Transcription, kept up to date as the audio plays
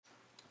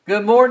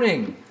Good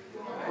morning.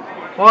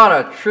 What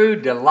a true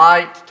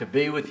delight to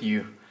be with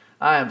you.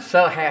 I am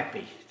so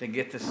happy to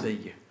get to see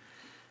you.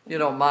 If you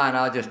don't mind,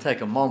 I'll just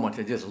take a moment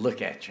to just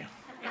look at you.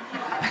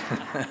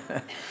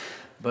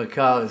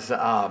 Because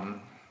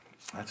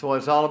that's what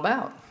it's all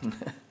about.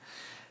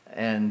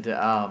 And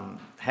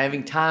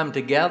having time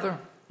together.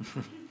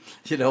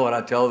 You know what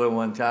I told them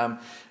one time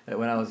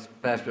when I was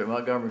pastor at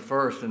Montgomery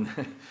First, and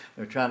they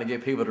were trying to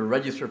get people to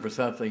register for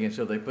something, and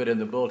so they put in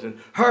the bulletin,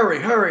 hurry,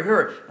 hurry,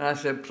 hurry. And I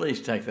said,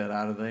 please take that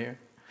out of there.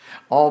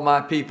 All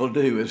my people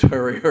do is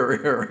hurry, hurry,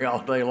 hurry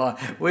all day long.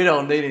 We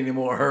don't need any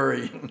more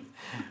hurrying.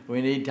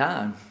 We need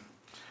time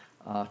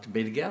to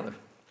be together.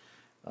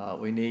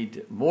 We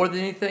need more than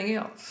anything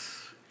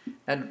else.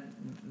 And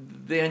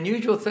the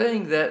unusual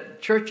thing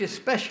that churches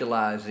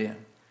specialize in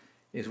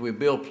is we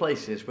build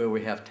places where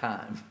we have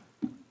time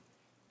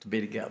to be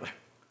together.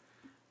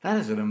 That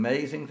is an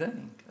amazing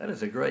thing. That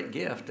is a great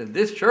gift. And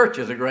this church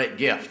is a great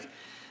gift. It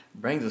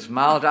brings a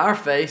smile to our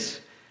face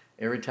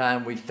every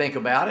time we think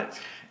about it.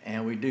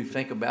 And we do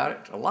think about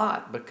it a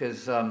lot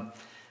because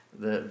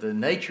the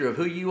nature of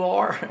who you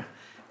are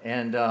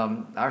and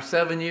our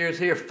 7 years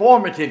here,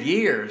 formative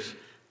years,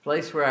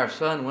 place where our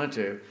son went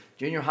to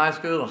junior high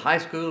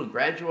school,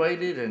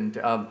 graduated,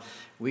 and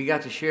we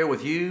got to share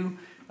with you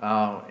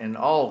and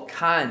all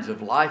kinds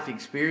of life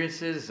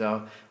experiences,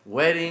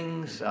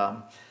 weddings,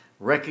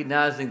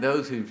 recognizing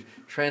those who've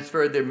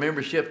transferred their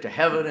membership to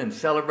heaven and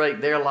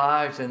celebrate their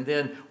lives, and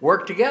then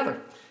work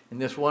together in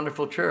this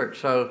wonderful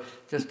church. So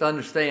just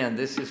understand,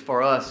 this is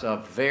for us a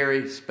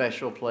very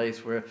special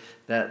place where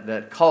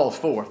that calls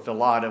forth a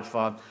lot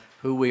of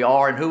who we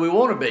are and who we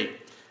want to be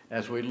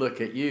as we look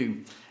at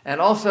you.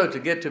 And also to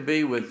get to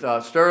be with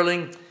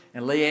Sterling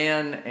and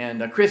Leanne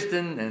and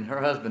Kristen and her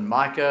husband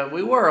Micah.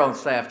 We were on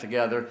staff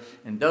together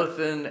in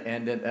Dothan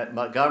and at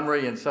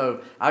Montgomery, and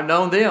so I've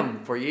known them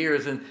for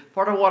years. And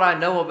part of what I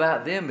know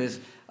about them is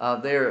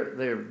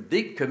their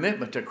deep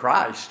commitment to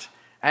Christ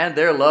and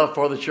their love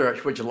for the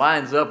church, which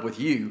lines up with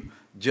you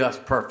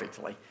just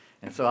perfectly.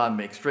 And so I'm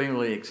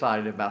extremely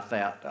excited about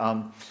that.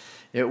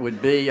 It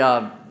would be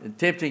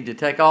tempting to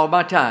take all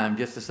my time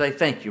just to say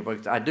thank you,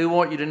 because I do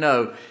want you to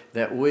know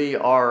that we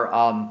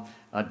are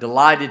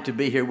delighted to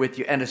be here with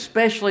you, and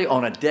especially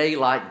on a day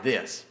like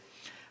this.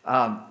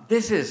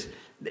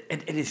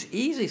 It is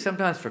easy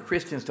sometimes for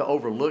Christians to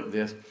overlook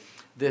this.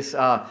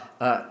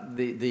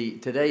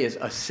 Today is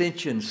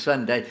Ascension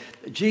Sunday.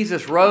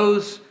 Jesus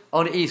rose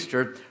on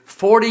Easter.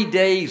 40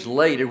 days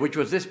later, which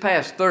was this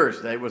past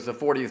Thursday, was the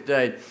 40th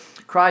day,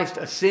 Christ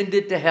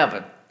ascended to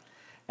heaven.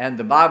 And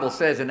the Bible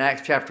says in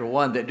Acts chapter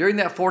 1 that during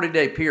that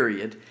 40-day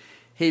period,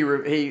 he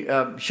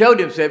showed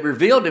himself,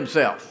 revealed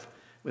himself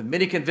with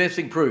many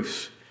convincing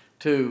proofs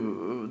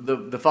to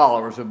the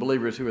followers, the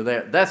believers who were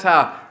there. That's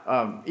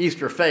how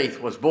Easter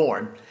faith was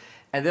born.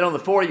 And then on the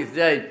 40th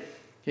day,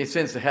 he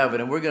ascends to heaven.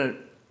 And we're going to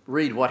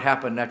read what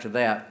happened after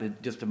that in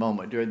just a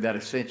moment during that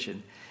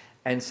ascension.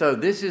 And so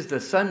this is the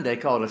Sunday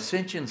called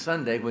Ascension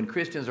Sunday, when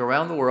Christians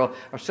around the world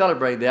are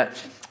celebrating that.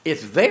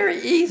 It's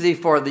very easy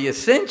for the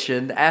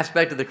ascension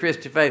aspect of the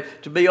Christian faith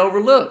to be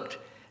overlooked.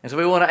 And so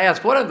we want to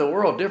ask, what in the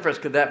world difference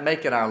could that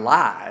make in our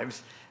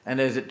lives?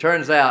 And as it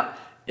turns out,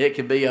 it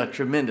can be a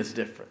tremendous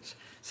difference.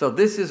 So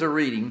this is a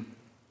reading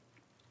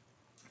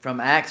from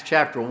Acts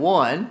chapter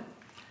 1.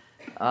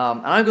 And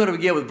I'm going to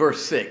begin with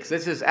verse 6.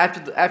 This is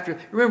after.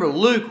 Remember,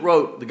 Luke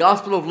wrote the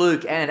Gospel of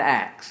Luke and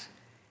Acts.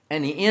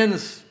 And he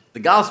ends the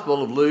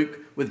Gospel of Luke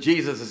with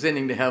Jesus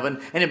ascending to heaven,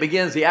 and it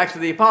begins the Acts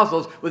of the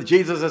Apostles with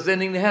Jesus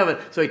ascending to heaven.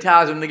 So he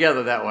ties them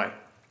together that way.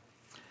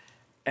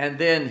 And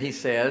then he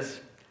says,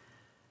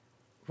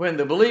 when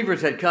the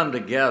believers had come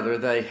together,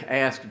 they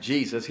asked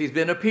Jesus, he's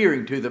been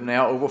appearing to them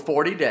now over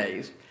 40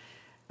 days,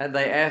 and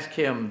they asked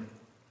him,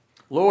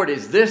 Lord,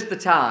 is this the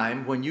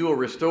time when you will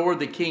restore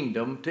the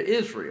kingdom to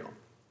Israel?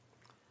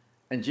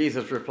 And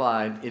Jesus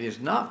replied, it is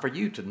not for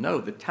you to know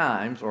the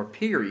times or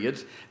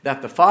periods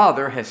that the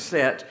Father has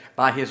set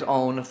by his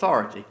own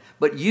authority,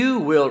 but you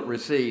will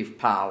receive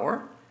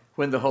power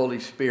when the Holy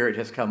Spirit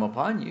has come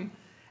upon you,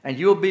 and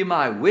you will be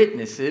my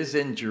witnesses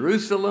in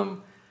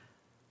Jerusalem,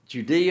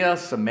 Judea,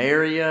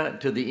 Samaria,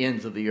 to the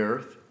ends of the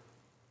earth.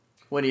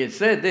 When he had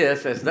said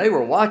this, as they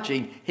were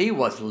watching, he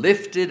was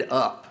lifted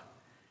up,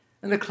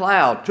 and the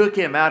cloud took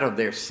him out of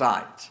their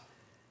sight.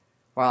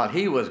 While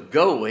he was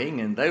going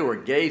and they were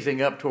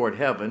gazing up toward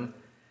heaven,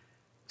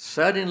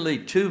 suddenly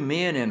 2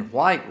 men in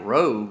white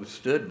robes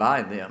stood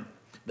by them.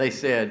 They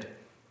said,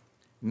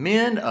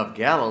 Men of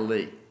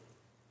Galilee,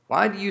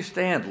 why do you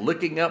stand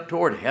looking up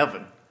toward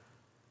heaven?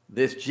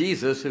 This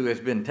Jesus who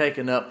has been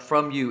taken up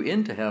from you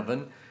into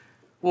heaven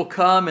will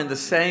come in the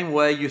same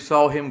way you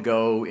saw him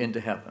go into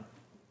heaven.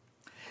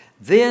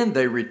 Then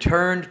they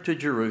returned to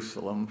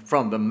Jerusalem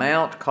from the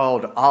mount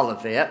called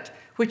Olivet,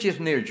 which is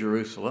near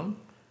Jerusalem,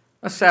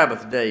 a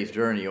Sabbath day's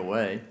journey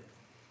away.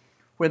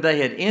 When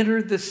they had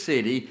entered the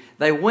city,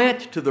 they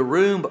went to the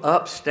room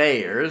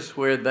upstairs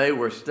where they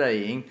were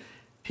staying.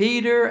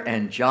 Peter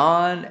and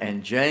John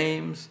and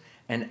James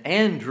and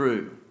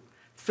Andrew,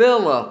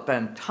 Philip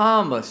and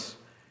Thomas,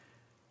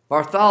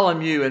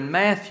 Bartholomew and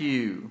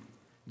Matthew,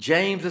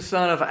 James the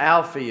son of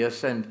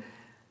Alphaeus, and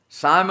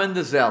Simon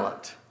the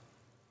Zealot,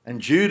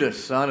 and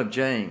Judas, son of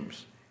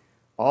James.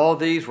 All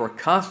these were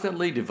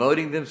constantly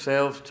devoting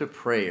themselves to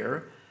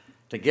prayer,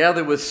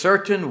 together with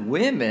certain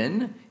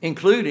women,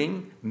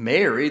 including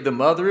Mary, the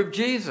mother of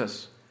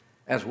Jesus,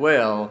 as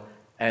well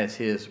as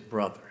his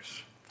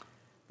brothers.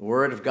 The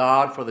word of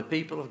God for the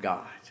people of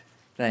God.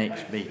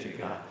 Thanks be to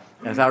God.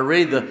 As I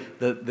read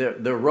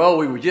the roll,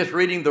 we were just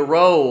reading the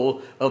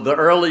roll of the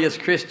earliest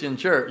Christian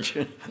church,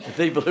 the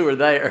people who were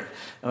there.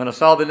 And when I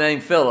saw the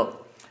name Philip,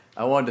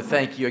 I wanted to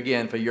thank you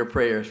again for your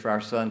prayers for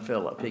our son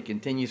Philip. He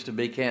continues to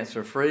be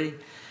cancer-free,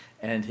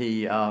 and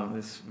he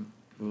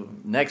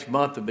next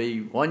month will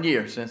be 1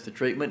 year since the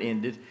treatment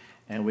ended,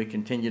 and we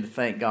continue to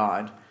thank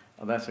God.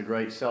 That's a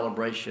great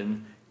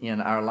celebration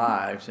in our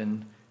lives,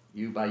 and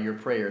you, by your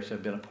prayers,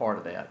 have been a part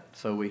of that.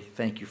 So we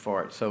thank you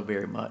for it so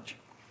very much.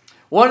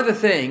 One of the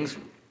things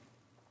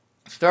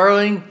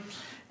Sterling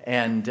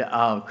and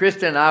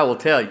Krista and I will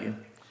tell you,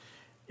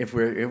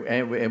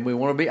 and we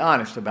want to be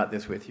honest about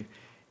this with you,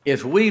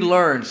 is we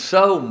learn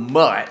so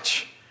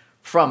much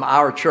from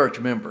our church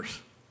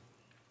members.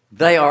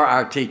 They are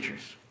our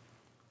teachers.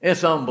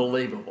 It's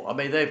unbelievable. I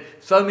mean,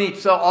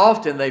 so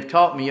often they've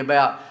taught me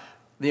about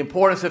the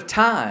importance of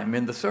time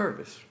in the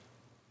service.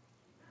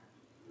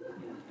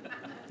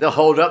 They'll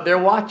hold up their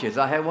watches.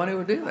 I had one who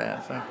would do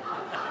that. So.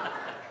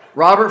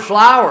 Robert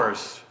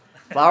Flowers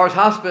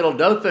Hospital,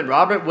 Dothan.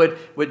 Robert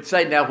would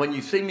say, now, when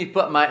you see me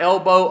put my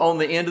elbow on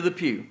the end of the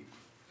pew,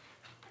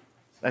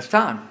 that's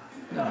time.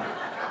 No.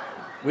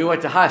 We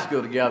went to high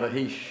school together.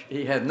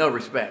 He had no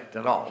respect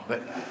at all.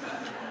 But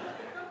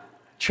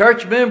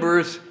church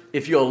members,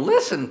 if you'll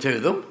listen to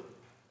them,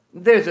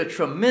 there's a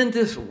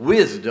tremendous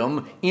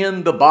wisdom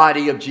in the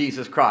body of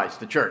Jesus Christ,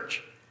 the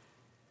church,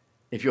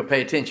 if you'll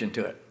pay attention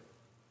to it.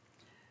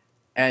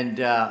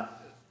 And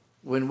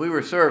when we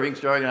were serving,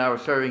 Sterling and I were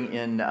serving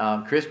in,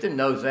 Kristen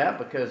knows that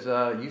because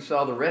you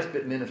saw the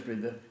respite ministry,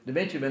 the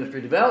dementia ministry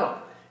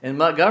develop in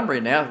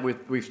Montgomery now.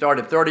 We've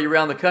started 30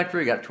 around the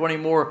country, got 20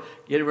 more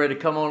getting ready to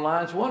come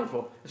online. It's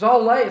wonderful. It's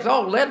all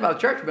led by the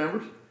church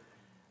members.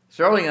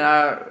 Sterling and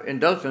I in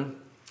Dothan,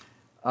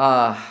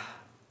 there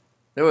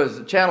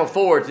was Channel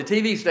 4, it's a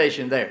TV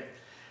station there.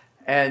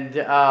 And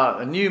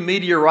a new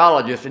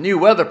meteorologist, a new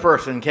weather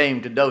person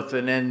came to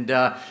Dothan, and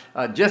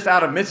just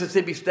out of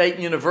Mississippi State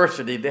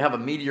University, they have a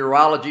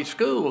meteorology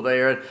school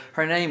there. And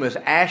her name was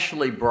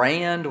Ashley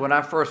Brand. When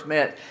I first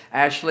met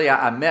Ashley,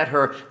 I met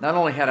her. Not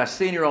only had I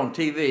seen her on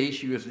TV,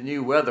 she was the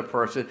new weather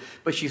person,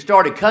 but she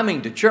started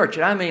coming to church,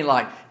 and I mean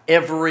like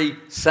every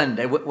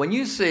Sunday. When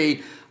you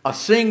see a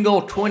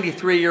single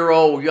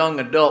 23-year-old young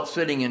adult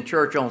sitting in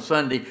church on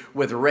Sunday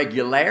with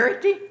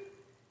regularity,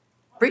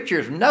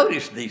 preachers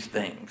notice these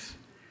things.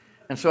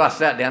 And so I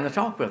sat down to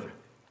talk with her.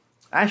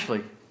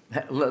 Ashley,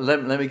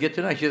 let me get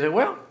to know. She said,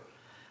 well,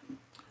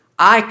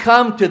 I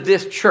come to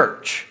this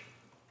church.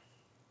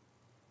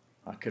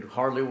 I could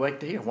hardly wait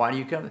to hear. Why do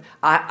you come?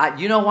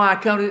 You know why I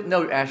come to this?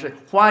 No, Ashley,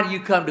 why do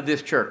you come to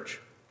this church?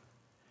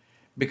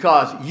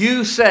 Because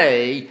you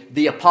say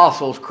the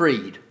Apostles'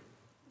 Creed.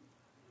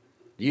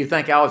 Do you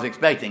think I was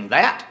expecting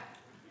that?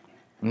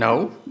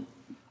 No.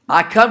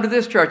 I come to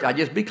this church. I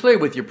just be clear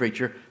with you,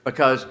 preacher,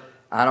 because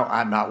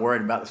I'm not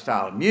worried about the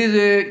style of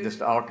music,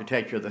 the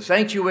architecture of the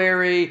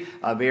sanctuary,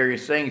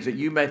 various things that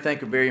you may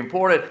think are very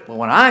important. But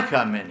when I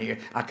come in here,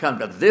 I come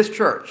to this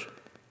church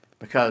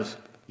because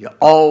you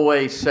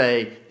always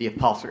say the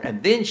Apostles'.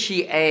 And then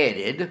she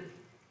added,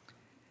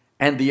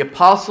 and the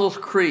Apostles'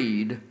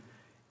 Creed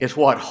is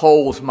what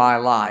holds my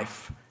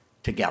life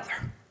together.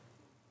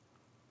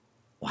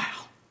 Wow.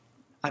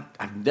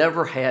 I've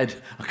never had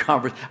a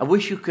conversation. I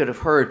wish you could have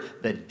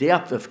heard the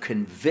depth of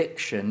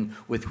conviction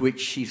with which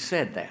she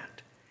said that.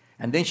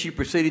 And then she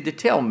proceeded to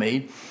tell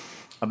me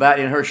about,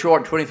 in her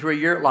short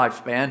 23-year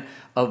lifespan,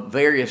 of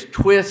various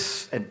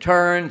twists and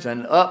turns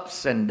and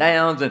ups and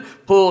downs and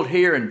pulled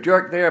here and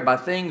jerked there by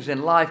things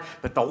in life.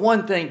 But the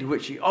one thing to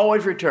which she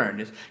always returned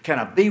is, can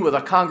I be with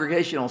a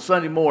congregation on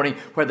Sunday morning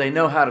where they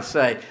know how to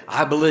say,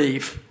 I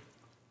believe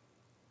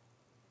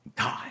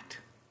God,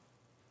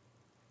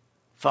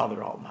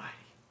 Father Almighty,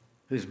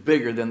 who's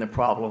bigger than the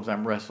problems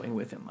I'm wrestling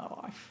with in my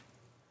life.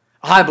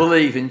 I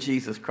believe in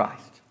Jesus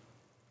Christ,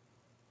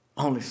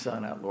 only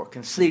Son, our Lord,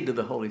 conceived of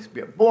the Holy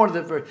Spirit, born of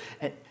the Virgin.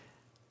 And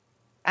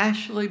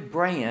Ashley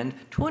Brand,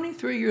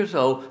 23 years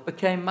old,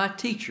 became my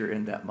teacher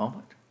in that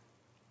moment.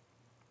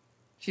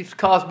 She's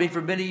caused me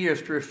for many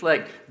years to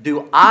reflect,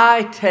 do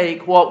I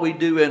take what we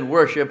do in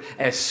worship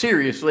as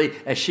seriously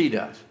as she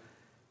does?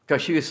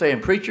 Because she was saying,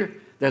 preacher,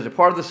 there's a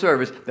part of the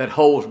service that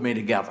holds me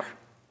together.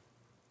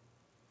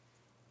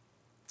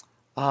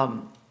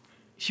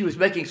 She was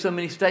making so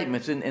many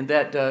statements in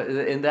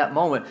that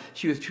moment.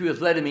 She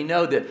was letting me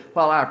know that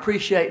while I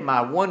appreciate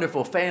my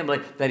wonderful family,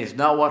 that is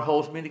not what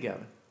holds me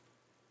together.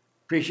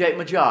 Appreciate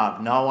my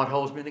job, not what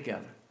holds me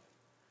together.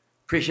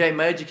 Appreciate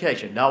my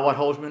education, not what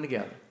holds me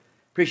together.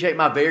 Appreciate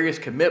my various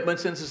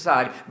commitments in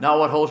society, not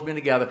what holds me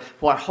together.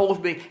 What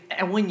holds me,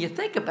 and when you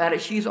think about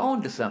it, she's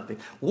on to something.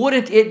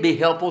 Wouldn't it be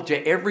helpful to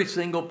every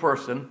single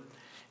person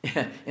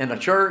in a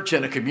church,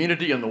 in a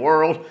community, in the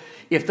world,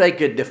 if they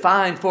could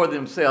define for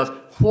themselves,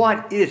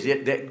 what is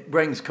it that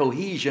brings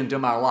cohesion to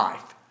my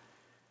life?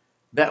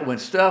 That when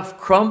stuff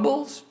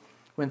crumbles,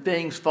 when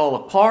things fall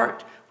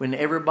apart, when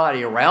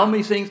everybody around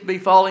me seems to be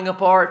falling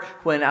apart,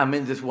 when I'm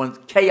in this one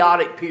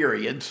chaotic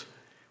periods,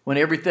 when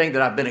everything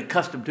that I've been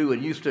accustomed to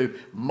and used to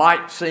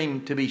might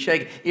seem to be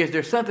shaken, is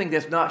there something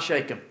that's not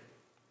shaken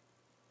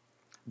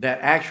that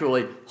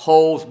actually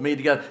holds me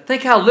together?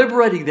 Think how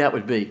liberating that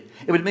would be.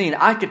 It would mean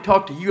I could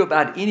talk to you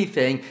about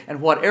anything,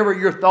 and whatever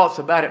your thoughts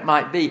about it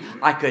might be,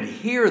 I could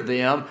hear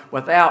them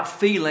without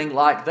feeling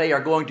like they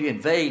are going to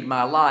invade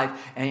my life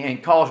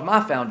and cause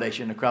my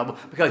foundation to crumble,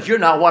 because you're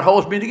not what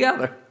holds me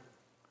together.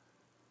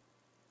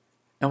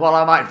 And while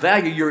I might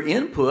value your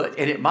input,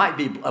 and it might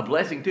be a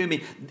blessing to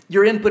me,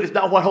 your input is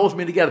not what holds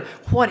me together.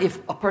 What if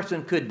a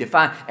person could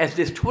define, as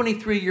this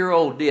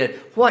 23-year-old did,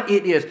 what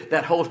it is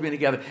that holds me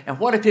together? And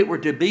what if it were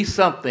to be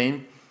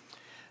something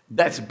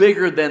that's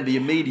bigger than the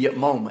immediate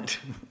moment?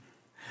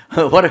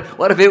 What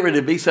if it were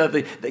to be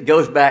something that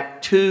goes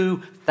back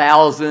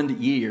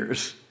 2,000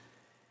 years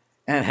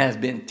and has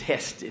been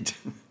tested?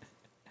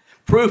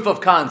 Proof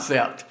of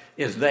concept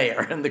is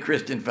there in the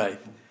Christian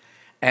faith.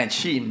 And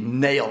she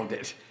nailed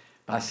it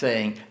by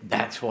saying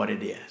that's what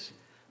it is.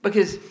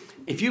 Because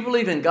if you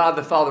believe in God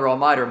the Father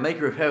Almighty, or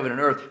maker of heaven and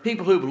earth,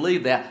 people who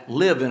believe that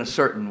live in a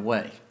certain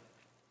way.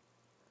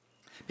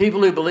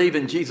 People who believe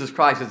in Jesus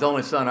Christ, his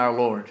only Son, our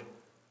Lord,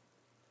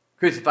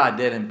 crucified,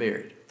 dead, and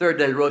buried. Third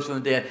day rose from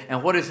the dead.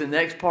 And what does the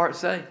next part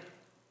say?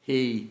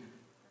 He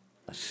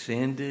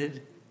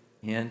ascended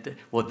into...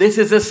 Well, this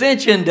is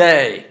Ascension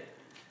Day.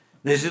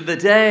 This is the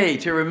day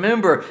to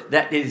remember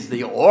that it is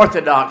the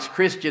Orthodox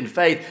Christian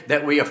faith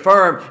that we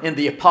affirm in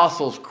the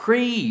Apostles'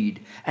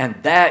 Creed. And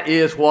that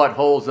is what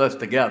holds us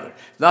together.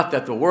 It's not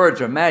that the words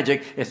are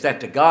magic. It's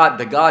that the God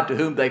to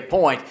whom they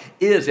point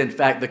is, in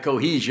fact, the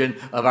cohesion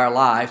of our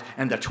lives.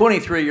 And the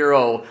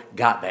 23-year-old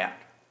got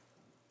that.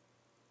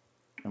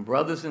 And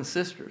brothers and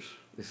sisters,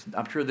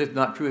 I'm sure this is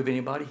not true of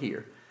anybody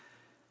here,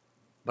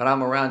 but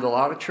I'm around a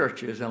lot of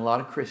churches and a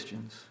lot of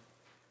Christians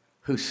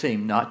who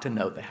seem not to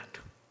know that.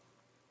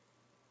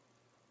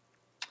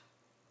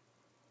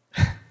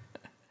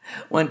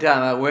 One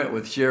time I went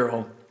with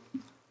Cheryl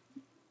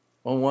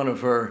on one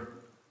of her,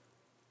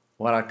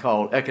 what I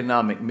call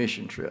economic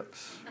mission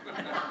trips.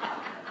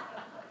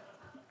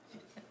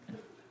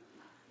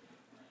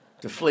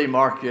 To flea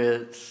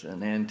markets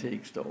and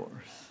antique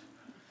stores.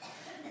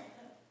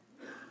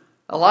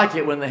 I like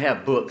it when they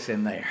have books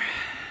in there.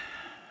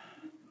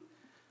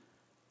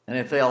 And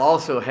if they'll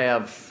also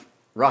have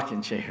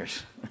rocking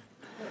chairs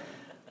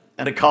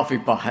and a coffee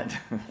pot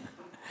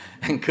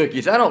and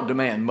cookies. I don't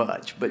demand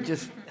much, but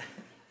just...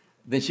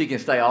 then she can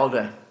stay all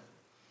day.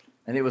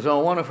 And it was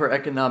on one of her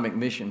economic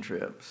mission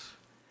trips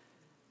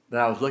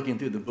that I was looking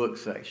through the book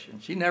section.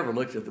 She never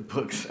looks at the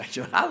book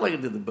section. I looked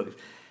through the books.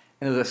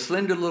 And there was a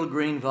slender little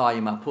green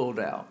volume I pulled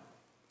out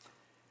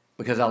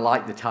because I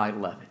liked the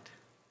title of it.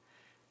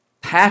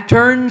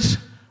 Patterns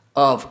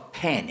of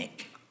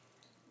Panic.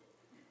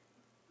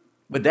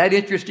 Would that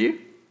interest you?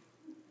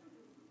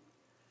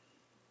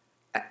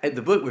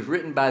 The book was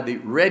written by the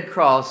Red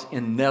Cross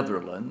in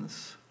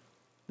Netherlands,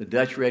 the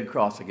Dutch Red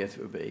Cross, I guess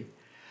it would be,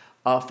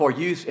 for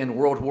use in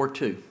World War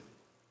II.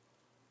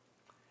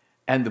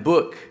 And the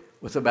book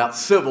was about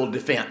civil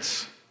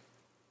defense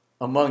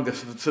among the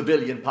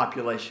civilian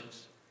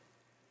populations.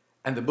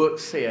 And the book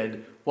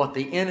said, what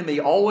the enemy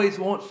always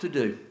wants to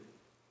do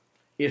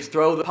is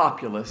throw the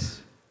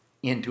populace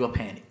into a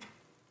panic.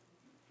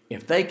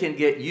 If they can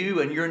get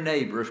you and your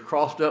neighbors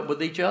crossed up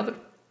with each other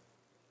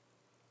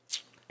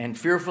and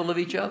fearful of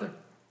each other,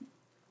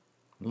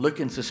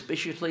 looking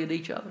suspiciously at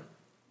each other,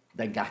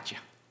 they got you.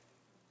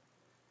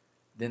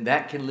 Then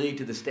that can lead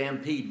to the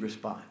stampede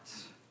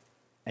response.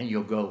 And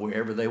you'll go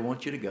wherever they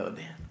want you to go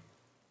then.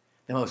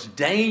 The most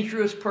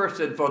dangerous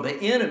person for the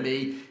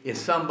enemy is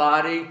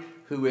somebody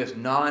who is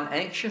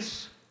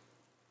non-anxious,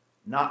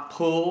 not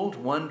pulled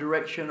one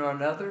direction or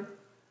another.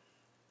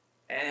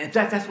 And in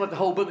fact, that's what the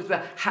whole book is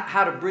about,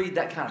 how to breed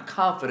that kind of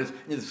confidence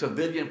in the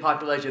civilian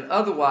population.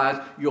 Otherwise,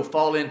 you'll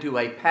fall into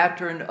a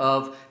pattern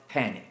of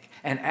panic.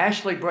 And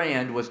Ashley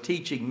Brand was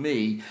teaching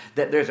me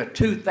that there's a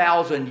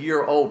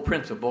 2,000-year-old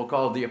principle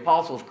called the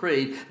Apostles'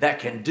 Creed that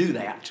can do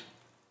that.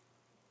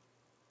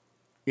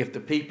 If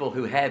the people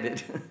who have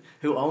it,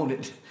 who own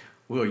it,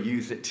 will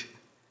use it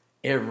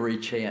every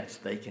chance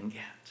they can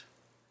get.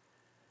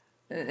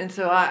 And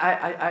so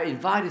I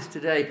invite us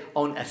today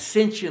on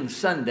Ascension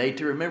Sunday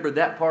to remember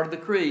that part of the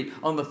creed.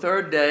 On the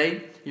third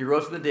day, he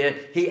rose from the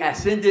dead. He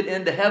ascended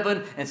into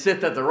heaven and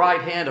sits at the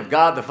right hand of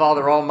God the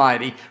Father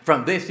Almighty.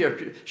 From this he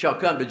shall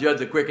come to judge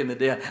the quick and the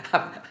dead.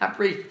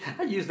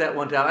 I used that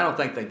one time. I don't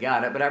think they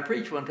got it, but I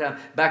preached one time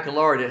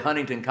baccalaureate at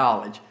Huntington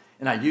College.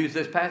 And I used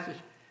this passage.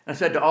 And I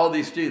said to all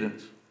these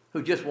students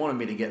who just wanted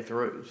me to get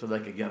through so they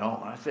could get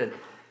on, I said,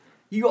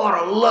 you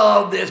ought to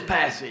love this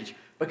passage,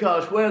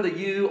 Because whether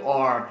you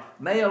are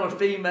male or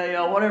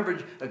female, whatever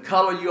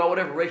color you are,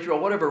 whatever race you are,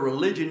 whatever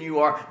religion you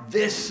are,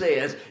 this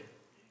says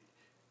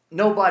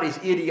nobody's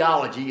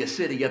ideology is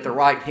sitting at the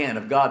right hand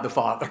of God the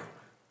Father,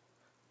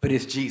 but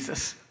it's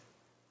Jesus.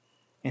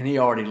 And he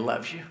already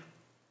loves you.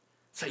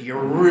 So you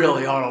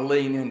really ought to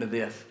lean into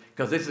this,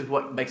 because this is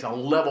what makes a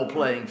level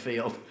playing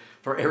field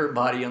for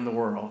everybody in the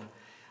world.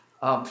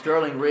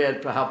 Sterling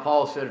read how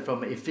Paul said it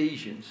from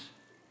Ephesians.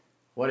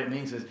 What it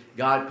means is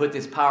God put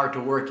this power to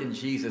work in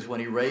Jesus when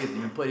he raised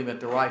him and put him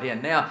at the right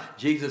hand. Now,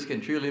 Jesus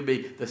can truly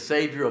be the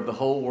Savior of the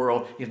whole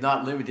world. He's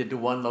not limited to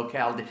one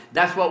locality.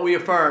 That's what we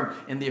affirm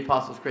in the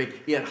Apostles' Creed.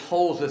 It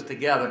holds us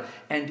together.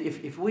 And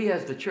if we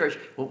as the church,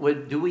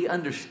 do we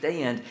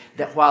understand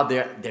that while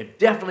there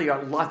definitely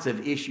are lots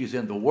of issues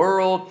in the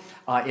world,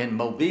 in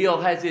Mobile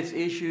has its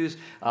issues,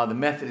 the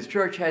Methodist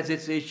Church has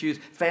its issues,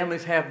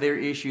 families have their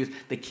issues,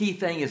 the key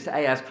thing is to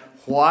ask,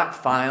 what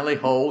finally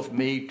holds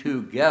me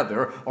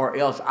together, or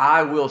else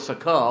I will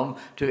succumb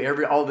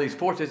to all these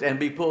forces and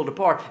be pulled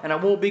apart, and I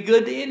won't be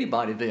good to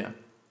anybody then.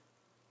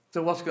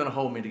 So what's going to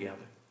hold me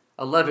together?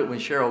 I love it when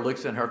Cheryl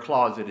looks in her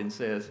closet and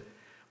says,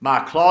 my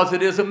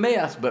closet is a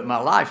mess, but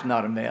my life's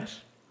not a mess.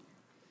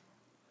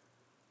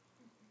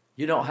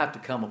 You don't have to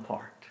come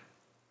apart.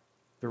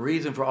 The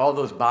reason for all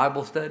those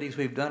Bible studies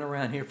we've done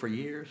around here for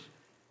years,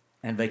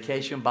 and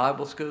Vacation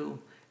Bible School,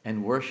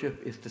 and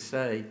worship is to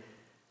say,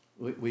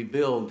 we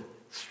build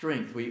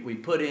strength. We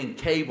put in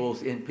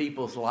cables in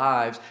people's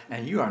lives,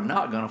 and you are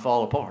not going to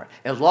fall apart.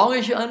 As long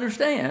as you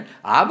understand,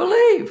 I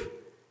believe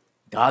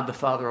God the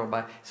Father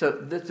Almighty. So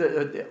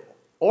the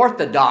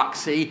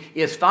orthodoxy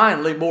is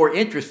finally more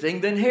interesting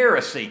than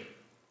heresy.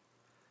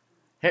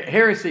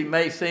 Heresy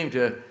may seem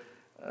to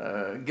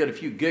get a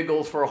few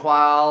giggles for a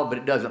while, but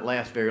it doesn't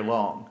last very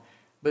long.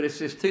 But it's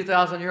this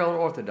 2,000-year-old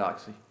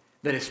orthodoxy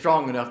that is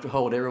strong enough to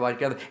hold everybody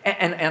together.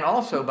 And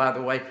also, by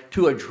the way,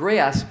 to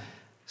address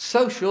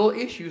social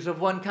issues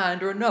of one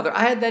kind or another.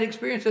 I had that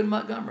experience in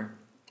Montgomery.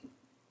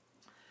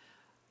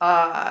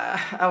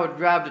 I would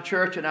drive to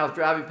church, and I was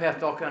driving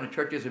past all kinds of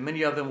churches, and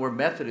many of them were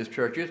Methodist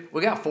churches.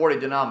 We got 40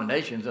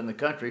 denominations in the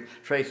country,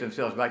 trace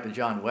themselves back to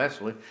John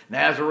Wesley.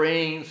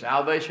 Nazarene,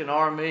 Salvation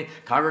Army,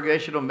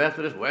 Congregational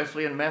Methodist,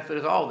 Wesleyan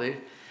Methodist, all these.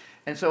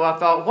 And so I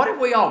thought, what if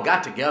we all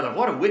got together?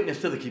 What a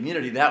witness to the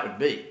community that would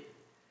be.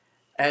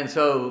 And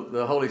so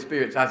the Holy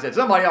Spirit, I said,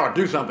 somebody ought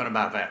to do something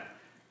about that.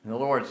 And the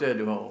Lord said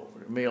to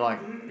me, like,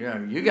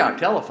 you got a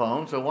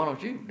telephone, so why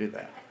don't you do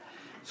that?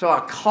 So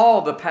I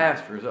called the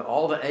pastors,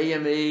 all the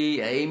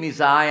AME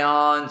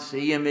Zion,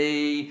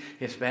 CME,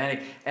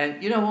 Hispanic.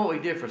 And you know what we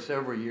did for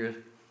several years?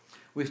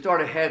 We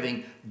started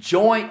having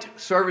joint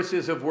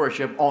services of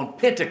worship on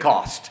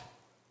Pentecost.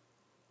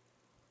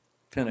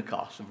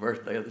 Pentecost, the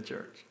birthday of the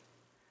church.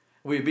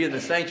 We'd be in the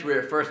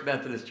sanctuary at First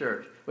Methodist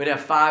Church. We'd have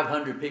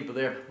 500 people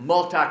there,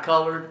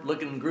 multicolored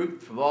looking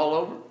groups from all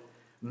over.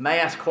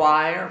 Mass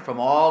choir from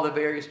all the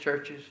various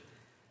churches.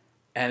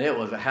 And it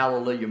was a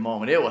hallelujah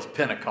moment. It was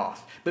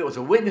Pentecost. But it was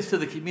a witness to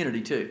the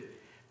community too.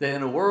 That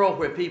in a world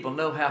where people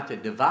know how to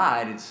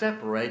divide and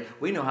separate,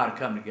 we know how to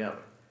come together.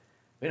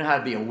 We know how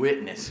to be a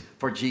witness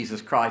for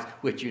Jesus Christ,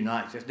 which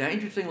unites us. Now,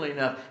 interestingly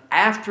enough,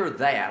 after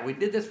that, we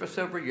did this for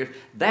several years,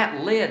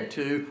 that led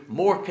to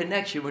more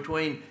connection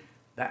between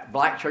the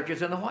black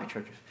churches and the white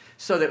churches.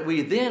 So that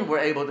we then were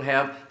able to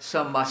have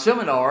some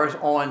seminars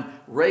on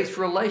race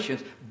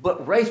relations.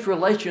 But race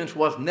relations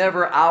was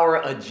never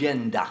our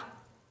agenda.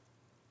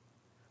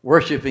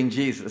 Worshiping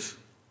Jesus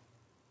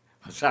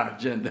was our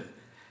agenda.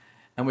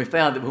 And we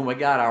found that when we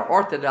got our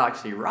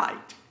orthodoxy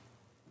right,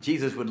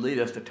 Jesus would lead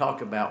us to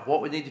talk about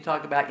what we need to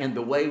talk about in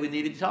the way we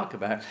needed to talk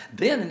about it.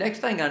 Then the next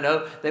thing I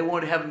know, they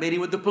wanted to have a meeting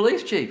with the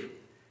police chief.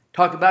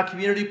 Talk about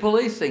community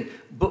policing.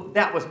 But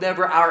that was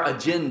never our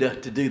agenda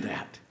to do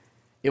that.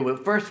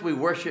 First we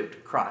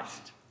worshiped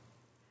Christ.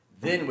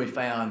 Then we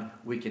found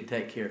we could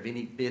take care of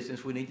any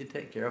business we need to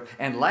take care of.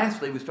 And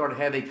lastly, we started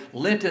having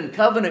Lenten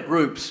covenant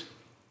groups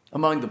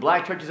among the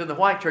black churches and the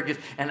white churches.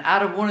 And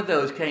out of one of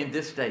those came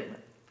this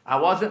statement. I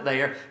wasn't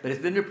there, but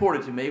it's been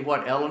reported to me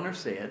what Eleanor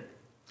said.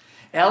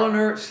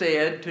 Eleanor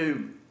said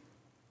to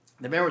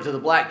the members of the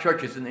black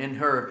churches in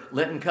her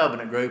Lenten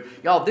covenant group,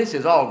 y'all, this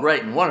is all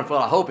great and wonderful.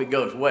 I hope it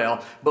goes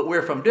well, but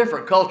we're from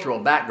different cultural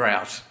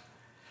backgrounds.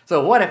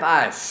 So what if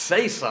I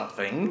say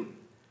something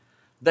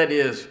that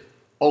is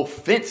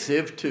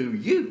offensive to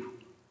you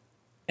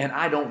and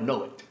I don't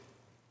know it?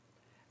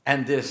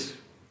 And this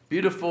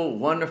beautiful,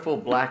 wonderful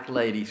black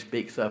lady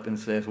speaks up and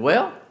says,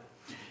 well,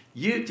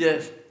 you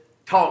just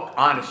talk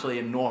honestly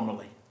and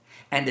normally.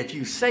 And if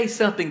you say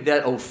something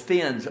that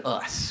offends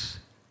us,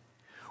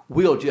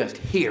 we'll just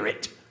hear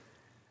it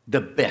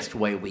the best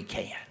way we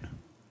can.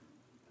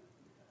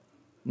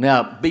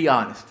 Now, be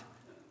honest.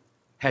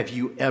 Have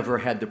you ever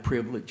had the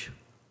privilege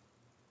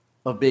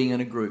of being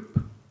in a group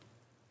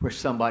where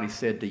somebody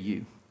said to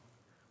you,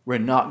 we're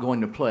not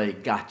going to play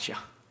gotcha.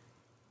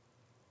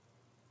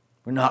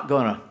 We're not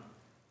going to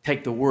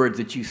take the words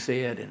that you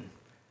said and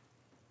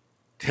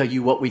tell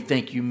you what we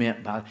think you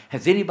meant by it.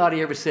 Has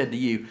anybody ever said to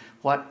you,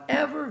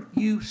 whatever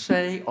you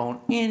say on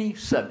any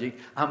subject,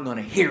 I'm going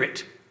to hear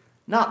it.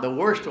 Not the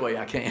worst way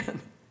I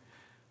can,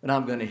 but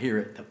I'm going to hear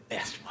it the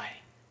best way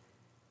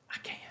I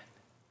can.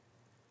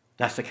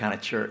 That's the kind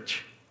of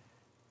church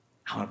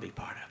I want to be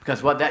part of.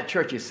 Because what that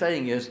church is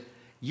saying is,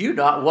 you're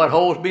not what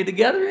holds me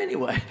together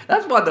anyway.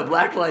 That's what the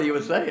black lady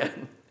was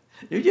saying.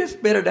 You just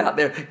spit it out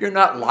there. You're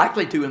not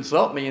likely to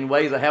insult me in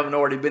ways I haven't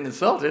already been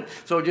insulted,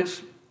 so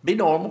just be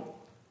normal,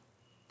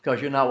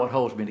 because you're not what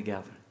holds me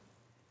together.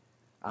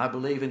 I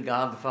believe in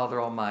God the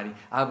Father Almighty.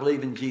 I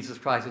believe in Jesus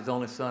Christ, His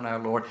only Son, our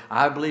Lord.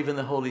 I believe in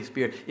the Holy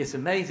Spirit. It's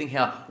amazing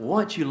how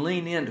once you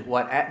lean into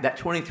what that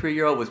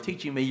 23-year-old was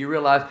teaching me, you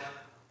realize,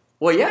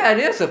 well, yeah, it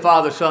is the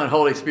Father, Son,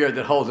 Holy Spirit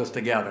that holds us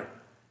together.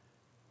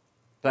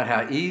 But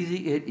how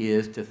easy it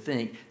is to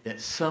think that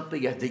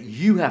something that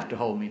you have to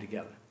hold me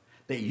together,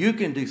 that you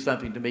can do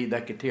something to me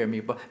that could tear me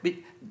apart. But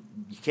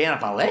you can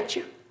if I let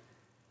you.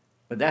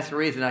 But that's the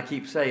reason I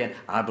keep saying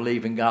I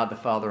believe in God the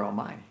Father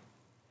Almighty,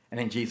 and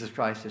in Jesus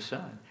Christ His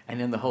Son, and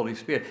in the Holy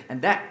Spirit.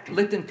 And that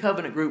Lifting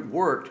Covenant group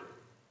worked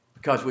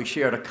because we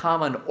shared a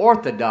common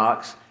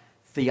orthodox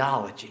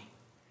theology.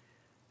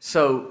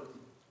 So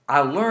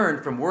I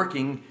learned from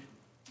working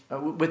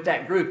with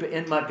that group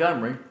in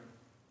Montgomery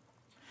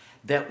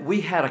that we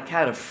had a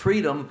kind of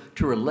freedom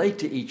to relate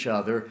to each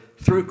other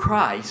through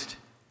Christ,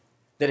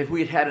 that if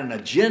we had had an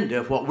agenda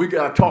of what we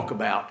got to talk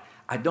about,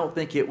 I don't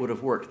think it would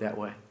have worked that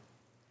way.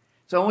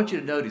 So I want you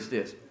to notice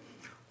this.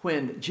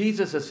 When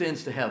Jesus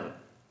ascends to heaven,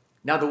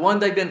 now the one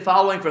they've been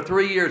following for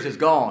 3 years is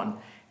gone.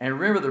 And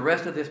remember, the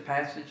rest of this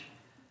passage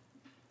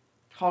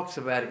talks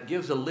about it,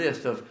 gives a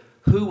list of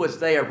who was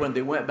there when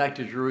they went back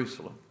to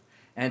Jerusalem.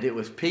 And it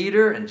was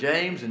Peter and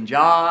James and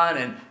John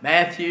and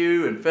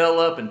Matthew and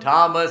Philip and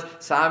Thomas,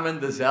 Simon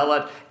the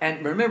Zealot.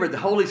 And remember, the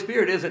Holy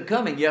Spirit isn't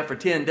coming yet for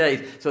 10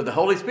 days. So the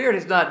Holy Spirit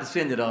has not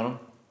descended on them.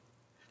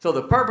 So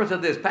the purpose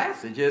of this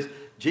passage is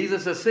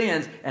Jesus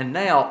ascends, and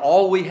now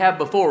all we have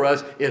before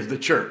us is the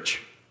church.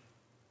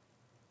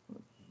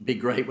 It'd be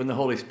great when the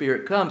Holy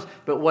Spirit comes,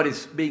 but what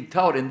is being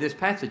taught in this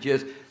passage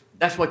is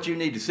that's what you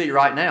need to see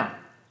right now.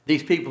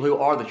 These people who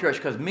are the church,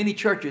 because many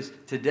churches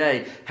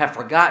today have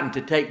forgotten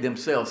to take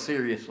themselves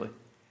seriously.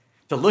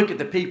 To look at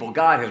the people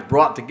God has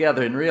brought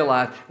together and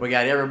realize we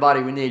got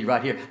everybody we need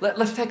right here.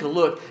 Let's take a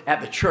look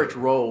at the church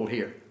roll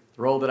here,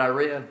 the roll that I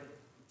read.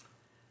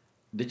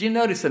 Did you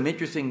notice some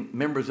interesting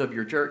members of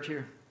your church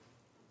here?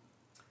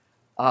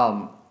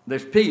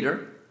 There's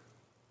Peter.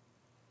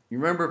 You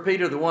remember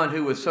Peter, the one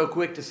who was so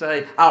quick to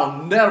say,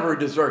 I'll never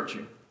desert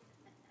you,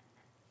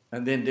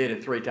 and then did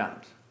it 3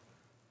 times.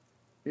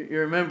 You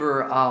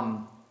remember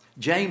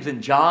James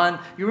and John?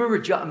 You remember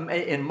John,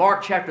 in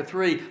Mark chapter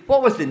 3,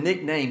 what was the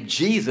nickname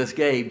Jesus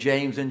gave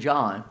James and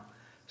John?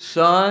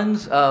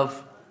 Sons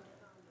of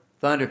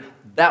thunder.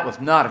 That was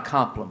not a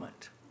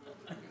compliment.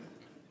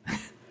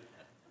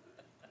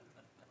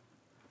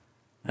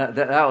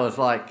 that was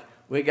like,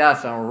 we got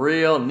some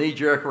real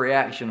knee-jerk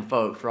reaction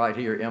folks right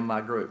here in my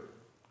group.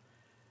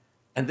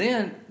 And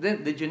then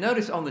did you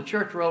notice on the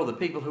church roll, the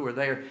people who were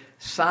there,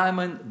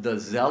 Simon the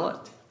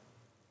Zealot?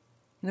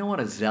 You know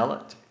what a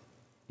zealot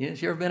is?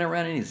 You ever been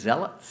around any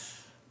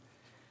zealots?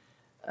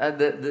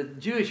 The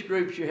Jewish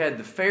groups, you had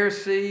the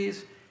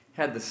Pharisees,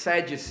 had the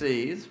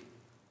Sadducees.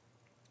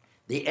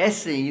 The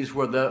Essenes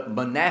were the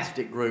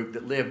monastic group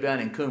that lived down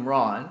in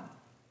Qumran.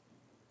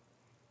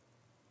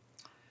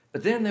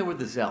 But then there were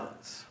the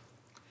zealots.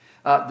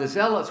 The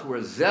zealots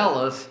were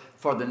zealous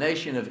for the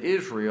nation of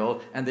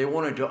Israel, and they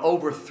wanted to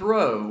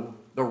overthrow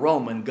the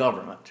Roman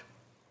government.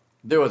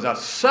 There was a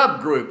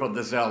subgroup of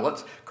the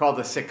zealots called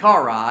the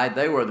Sicarii.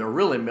 They were the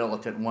really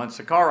militant ones.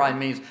 Sicarii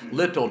means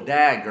little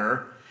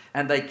dagger.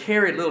 And they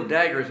carried little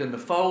daggers in the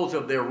folds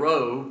of their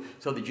robe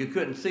so that you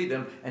couldn't see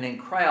them. And in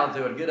crowds,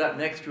 they would get up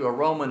next to a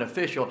Roman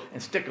official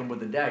and stick them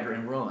with the dagger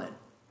and run.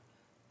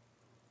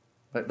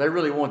 But they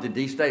really wanted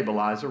to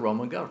destabilize the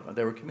Roman government.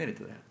 They were committed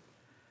to that.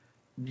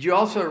 Did you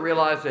also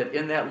realize that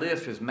in that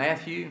list was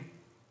Matthew?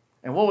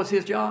 And what was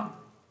his job?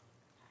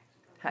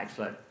 Tax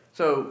collector.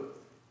 So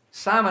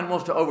Simon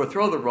wants to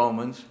overthrow the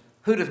Romans.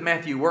 Who does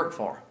Matthew work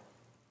for?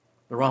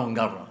 The Roman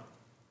government.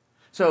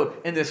 So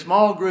in this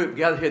small group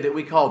gathered here that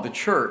we call the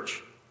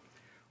church,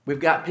 we've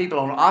got people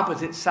on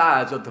opposite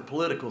sides of the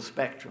political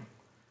spectrum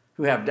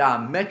who have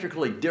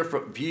diametrically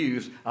different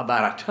views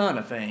about a ton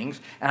of things.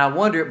 And I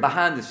wonder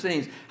behind the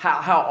scenes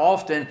how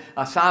often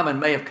Simon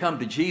may have come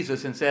to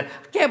Jesus and said,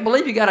 I can't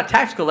believe you got a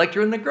tax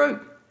collector in the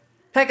group.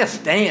 Take a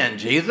stand,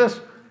 Jesus.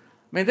 I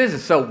mean, this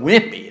is so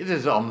wimpy. This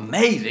is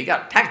amazing. You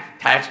got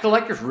tax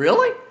collectors?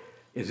 Really?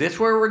 Is this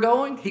where we're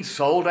going? He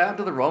sold out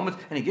to the Romans,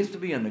 and he gets to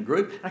be in the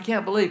group. I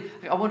can't believe.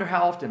 I wonder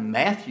how often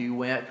Matthew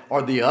went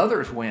or the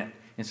others went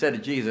and said to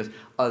Jesus,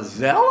 a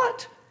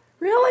zealot?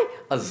 Really?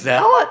 A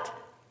zealot?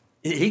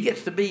 He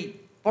gets to be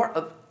part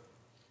of.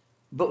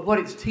 But what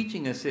it's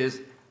teaching us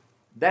is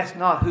that's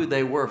not who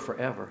they were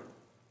forever.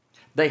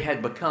 They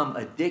had become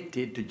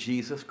addicted to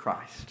Jesus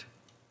Christ.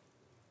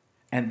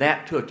 And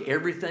that took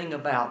everything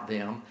about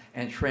them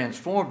and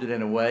transformed it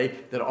in a way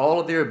that all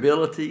of their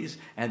abilities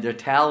and their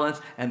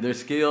talents and their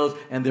skills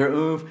and their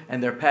oomph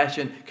and their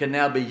passion can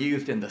now be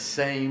used in the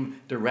same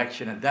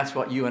direction. And that's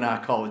what you and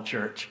I call the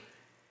church.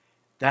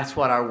 That's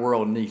what our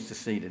world needs to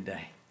see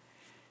today.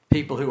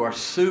 People who are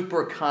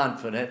super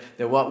confident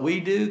that what we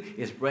do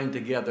is bring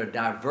together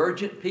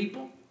divergent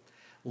people,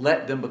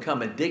 let them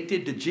become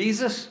addicted to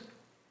Jesus,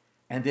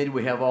 and then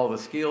we have all the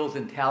skills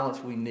and talents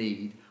we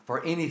need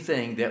for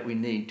anything that we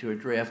need to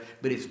address.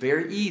 But it's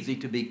very easy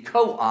to be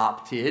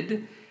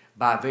co-opted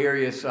by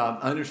various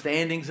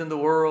understandings in the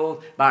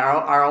world, by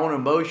our own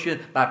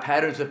emotion, by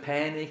patterns of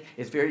panic.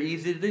 It's very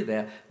easy to do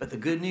that. But the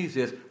good news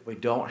is we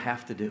don't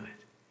have to do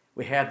it.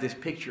 We have this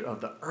picture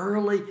of the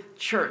early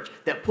church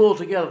that pulled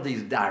together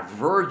these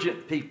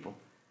divergent people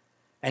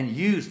and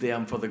used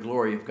them for the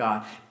glory of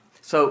God.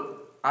 So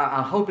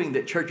I'm hoping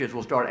that churches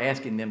will start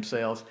asking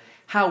themselves,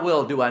 how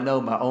well do I know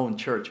my own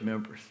church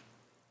members?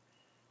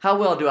 How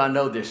well do I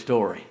know their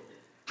story?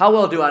 How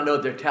well do I know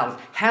their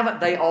talents? Haven't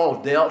they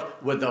all dealt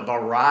with a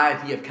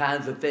variety of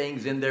kinds of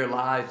things in their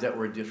lives that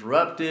were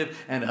disruptive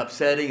and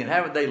upsetting? And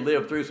haven't they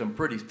lived through some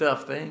pretty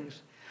tough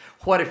things?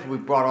 What if we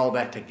brought all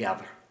that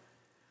together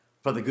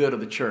for the good of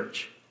the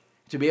church?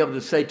 To be able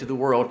to say to the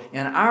world,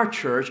 in our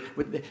church,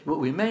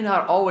 we may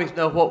not always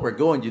know what we're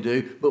going to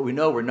do, but we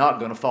know we're not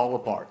going to fall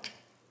apart.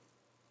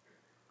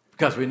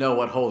 Because we know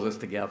what holds us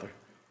together.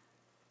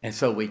 And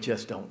so we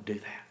just don't do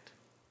that.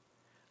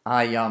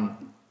 I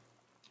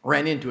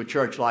ran into a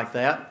church like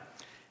that,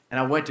 and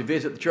I went to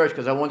visit the church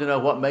because I wanted to know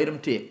what made them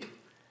tick.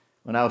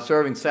 When I was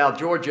serving South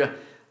Georgia,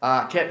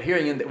 I kept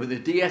hearing with the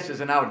DSs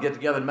and I would get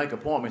together and make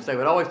appointments. They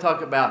would always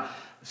talk about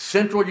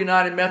Central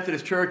United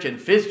Methodist Church in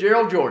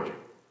Fitzgerald, Georgia.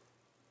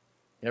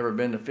 You ever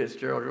been to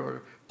Fitzgerald,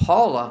 Georgia?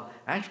 Paula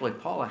Harrison,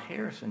 Paula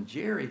Henson,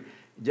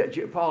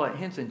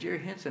 Jerry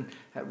Henson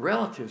had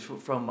relatives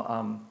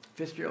from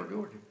Fitzgerald,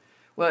 Georgia.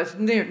 Well, it's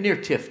near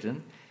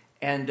Tifton,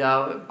 and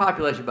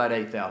population about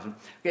 8,000.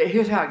 Okay,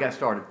 here's how it got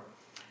started.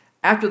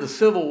 After the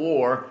Civil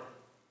War,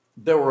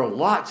 there were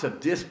lots of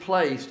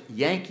displaced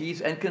Yankees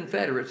and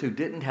Confederates who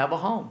didn't have a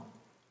home.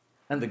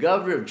 And the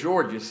governor of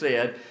Georgia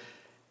said,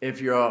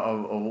 if you're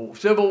a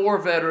Civil War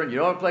veteran, you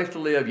don't have a place to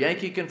live,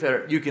 Yankee,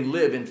 Confederate, you can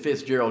live in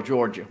Fitzgerald,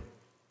 Georgia.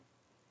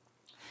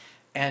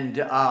 And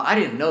I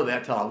didn't know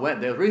that till I went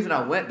there. The reason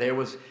I went there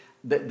was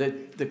the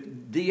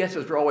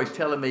DSs were always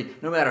telling me,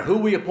 no matter who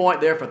we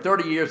appoint there for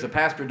 30 years, the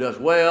pastor does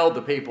well,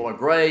 the people are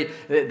great,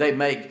 they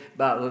make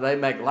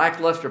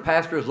lackluster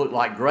pastors look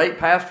like great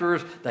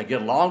pastors, they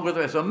get along with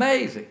them, it's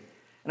amazing.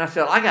 And I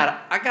said,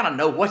 I gotta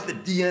know what's the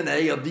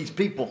DNA of these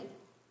people.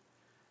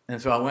 And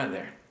so I went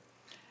there.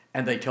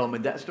 And they told me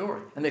that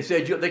story. And they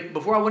said,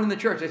 before I went in the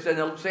church, they said,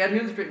 now, say out here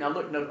in the street, now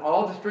look,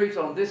 all the streets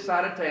on this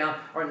side of town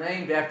are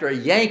named after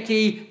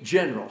Yankee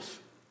generals.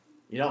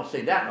 You don't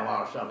see that in a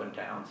lot of southern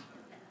towns.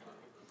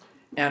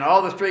 And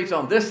all the streets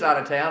on this side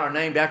of town are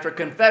named after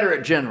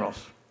Confederate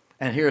generals.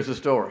 And here's the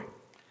story.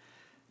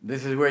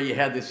 This is where you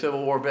had the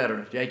Civil War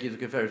veterans, Yankees and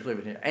Confederates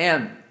living here.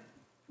 And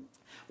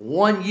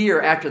 1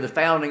 year after the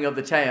founding of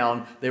the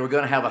town, they were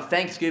going to have a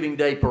Thanksgiving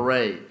Day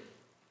parade.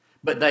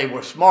 But they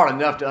were smart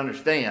enough to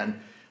understand,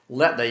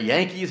 let the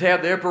Yankees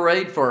have their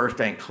parade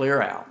first and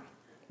clear out.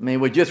 I mean,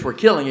 we just were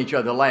killing each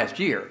other last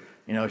year,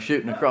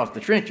 shooting across the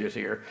trenches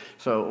here.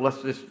 So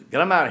let's just get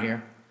them out of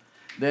here.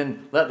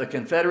 Then let the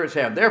Confederates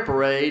have their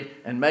parade,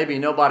 and maybe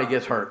nobody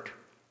gets hurt.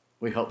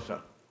 We hope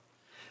so.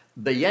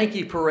 The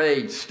Yankee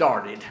parade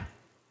started,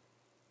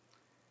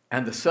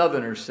 and the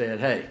Southerners said,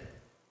 hey,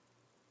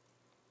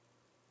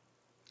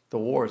 the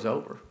war is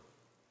over.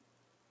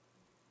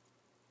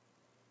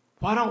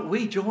 Why don't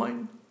we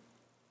join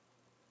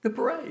the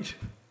parade?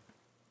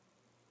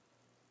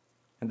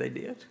 And they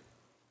did.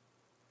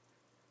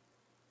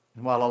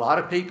 And while a lot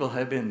of people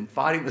have been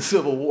fighting the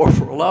Civil War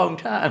for a long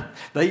time,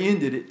 they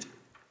ended it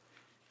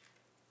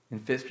in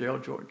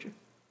Fitzgerald, Georgia.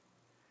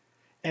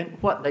 And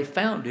what they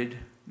founded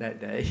that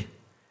day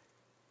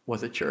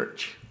was a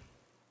church.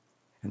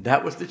 And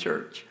that was the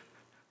church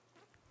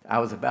I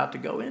was about to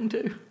go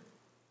into.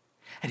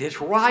 And it's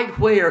right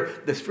where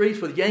the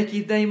streets with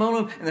Yankees' name on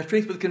them and the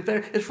streets with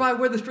Confederate, it's right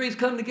where the streets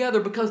come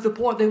together, because the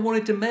point they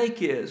wanted to make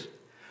is,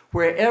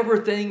 wherever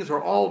things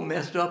are all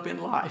messed up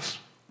in life,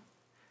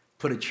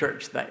 put a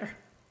church there.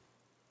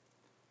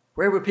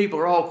 Wherever people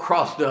are all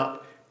crossed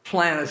up,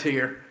 plant us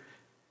here.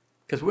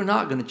 Because we're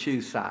not going to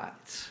choose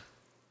sides.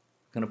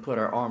 We're going to put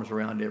our arms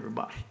around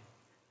everybody.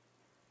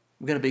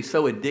 We're going to be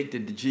so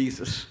addicted to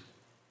Jesus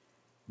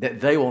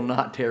that they will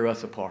not tear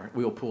us apart.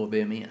 We'll pull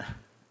them in.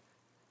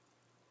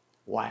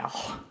 Wow.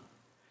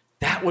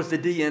 That was the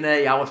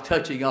DNA I was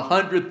touching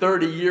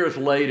 130 years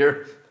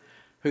later,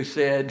 who were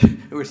saying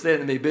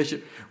to me,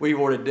 Bishop, we've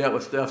already dealt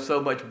with stuff so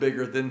much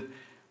bigger than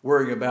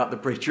worrying about the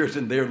preachers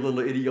and their little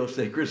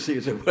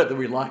idiosyncrasies and whether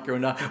we like it or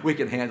not. We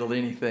can handle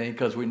anything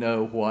because we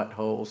know what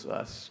holds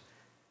us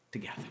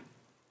together.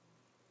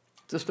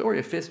 It's the story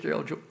of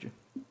Fitzgerald, Georgia.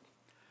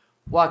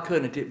 Why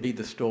couldn't it be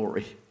the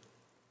story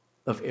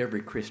of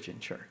every Christian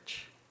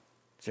church?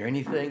 Is there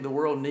anything the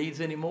world needs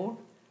anymore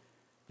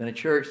than a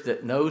church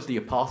that knows the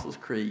Apostles'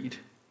 Creed,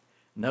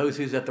 knows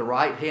who's at the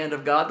right hand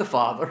of God the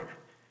Father,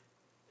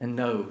 and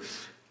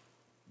knows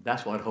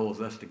that's what holds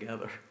us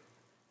together.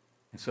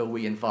 And so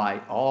we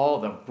invite all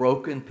the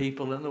broken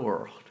people in the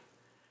world,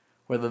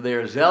 whether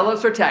they're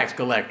zealots or tax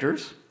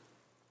collectors,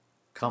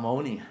 come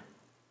on in.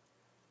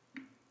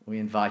 We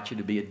invite you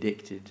to be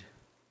addicted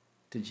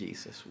to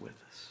Jesus with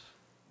us.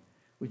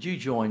 Would you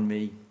join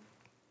me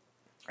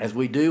as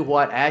we do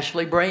what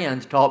Ashley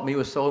Brands taught me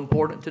was so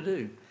important to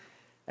do,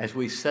 as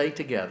we say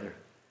together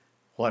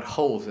what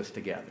holds us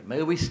together?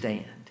 May we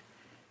stand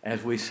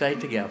as we say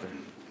together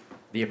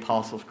the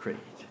Apostles' Creed.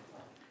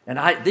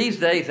 And these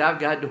days I've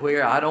got to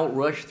where I don't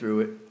rush through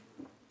it.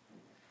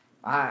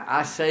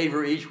 I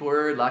savor each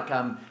word like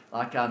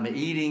I'm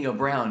eating a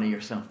brownie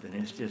or something.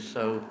 It's just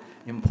so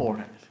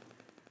important.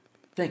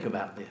 Think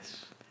about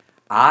this.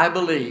 I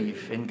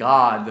believe in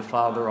God the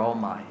Father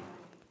Almighty,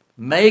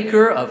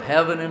 maker of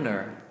heaven and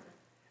earth,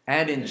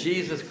 and in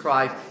Jesus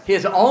Christ,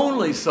 his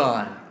only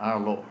Son, our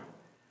Lord,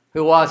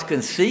 who was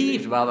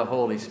conceived by the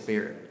Holy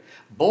Spirit,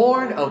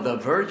 born of the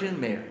Virgin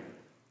Mary,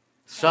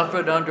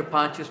 suffered under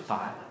Pontius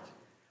Pilate,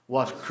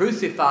 was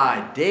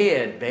crucified,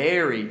 dead,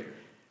 buried.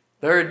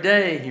 Third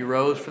day he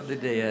rose from the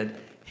dead.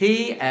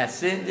 He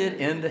ascended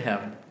into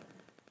heaven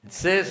and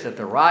sits at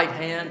the right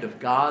hand of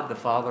God the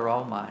Father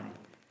Almighty.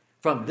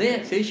 From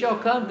thence he shall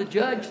come to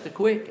judge the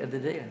quick and the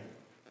dead.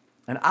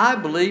 And I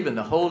believe in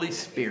the Holy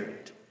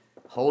Spirit,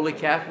 Holy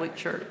Catholic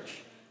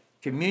Church,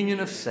 communion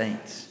of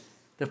saints,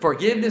 the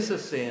forgiveness of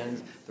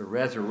sins, the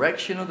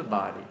resurrection of the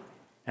body,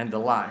 and the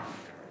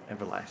life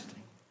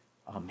everlasting.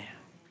 Amen.